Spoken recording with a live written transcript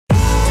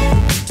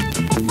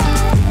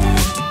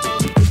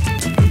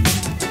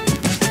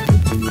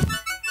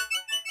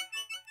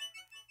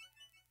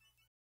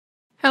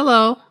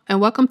Hello,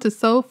 and welcome to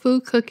Soul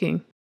Food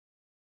Cooking.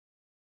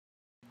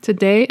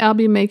 Today I'll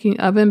be making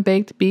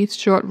oven-baked beef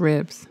short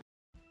ribs.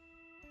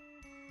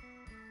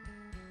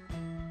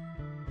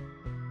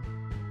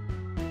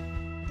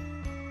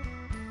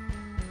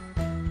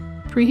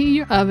 Preheat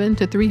your oven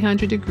to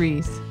 300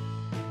 degrees.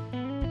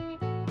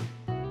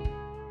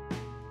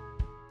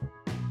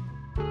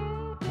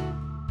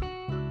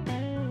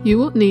 You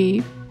will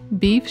need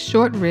beef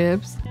short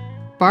ribs,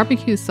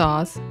 barbecue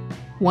sauce,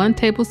 1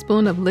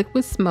 tablespoon of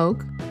liquid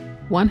smoke,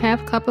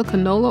 1/2 cup of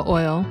canola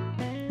oil,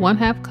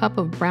 1/2 cup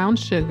of brown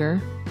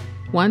sugar,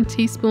 1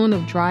 teaspoon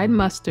of dried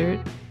mustard,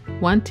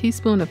 1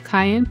 teaspoon of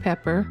cayenne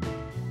pepper,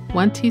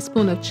 1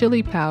 teaspoon of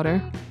chili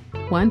powder,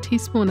 1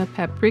 teaspoon of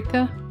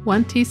paprika,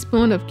 1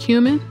 teaspoon of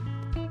cumin,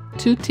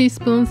 2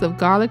 teaspoons of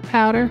garlic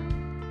powder,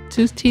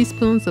 2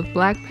 teaspoons of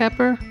black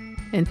pepper,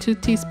 and 2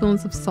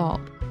 teaspoons of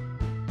salt.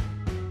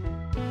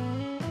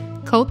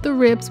 Coat the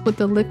ribs with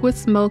the liquid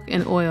smoke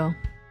and oil.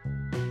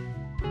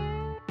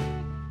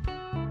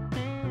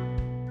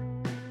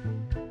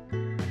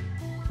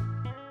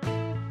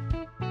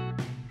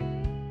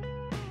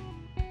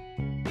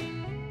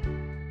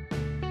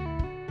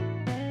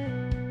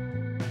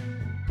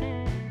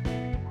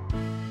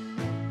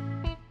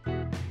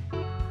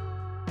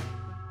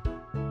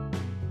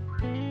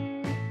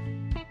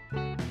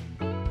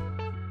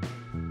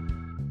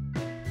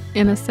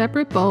 In a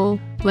separate bowl,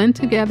 blend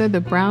together the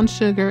brown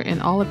sugar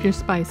and all of your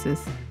spices.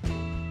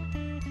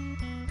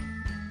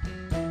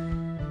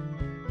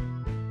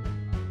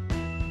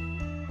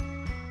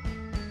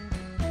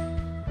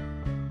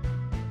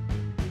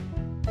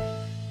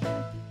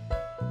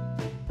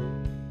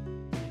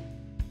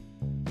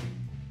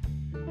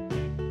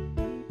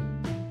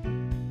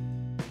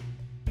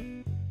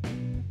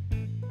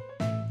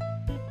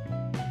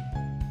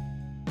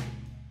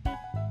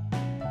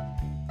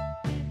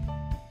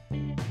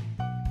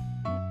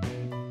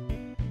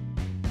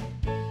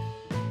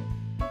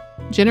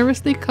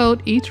 Generously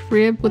coat each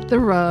rib with the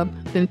rub,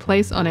 then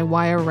place on a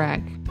wire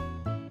rack.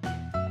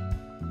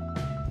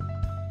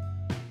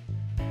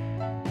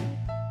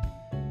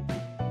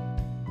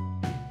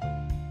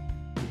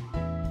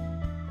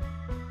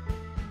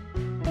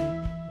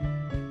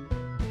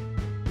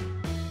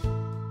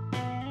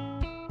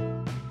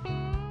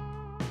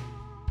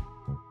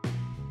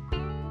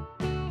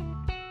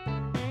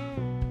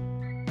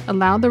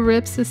 Allow the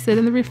ribs to sit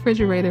in the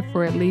refrigerator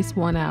for at least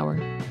 1 hour.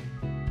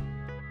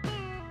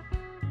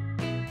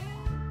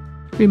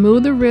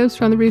 Remove the ribs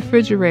from the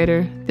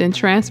refrigerator, then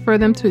transfer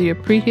them to your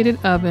preheated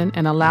oven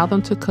and allow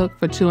them to cook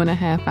for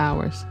 2.5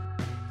 hours.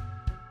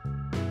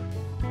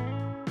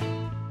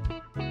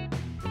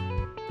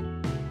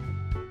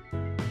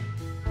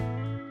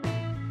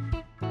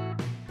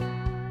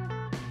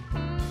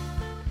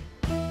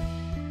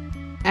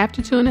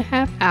 After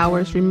 2.5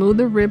 hours, remove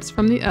the ribs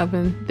from the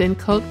oven, then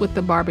coat with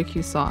the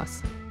barbecue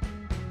sauce.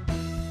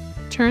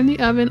 Turn the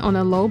oven on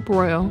a low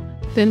broil.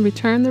 Then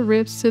return the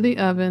ribs to the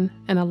oven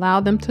and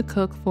allow them to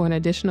cook for an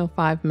additional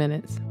 5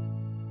 minutes.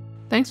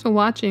 Thanks for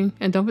watching,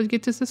 and don't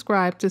forget to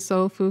subscribe to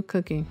Soul Food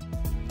Cooking.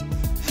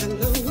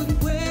 Hello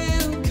and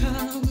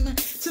welcome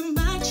to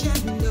my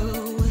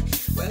channel,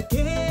 where I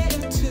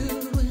get to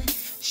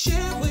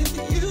share with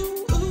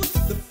you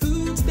the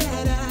foods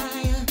that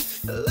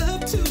I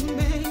love to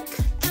make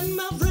and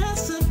my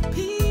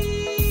recipes.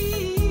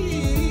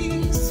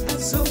 At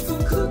Soul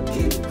Food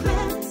Cooking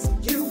class,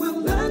 you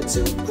will learn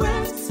to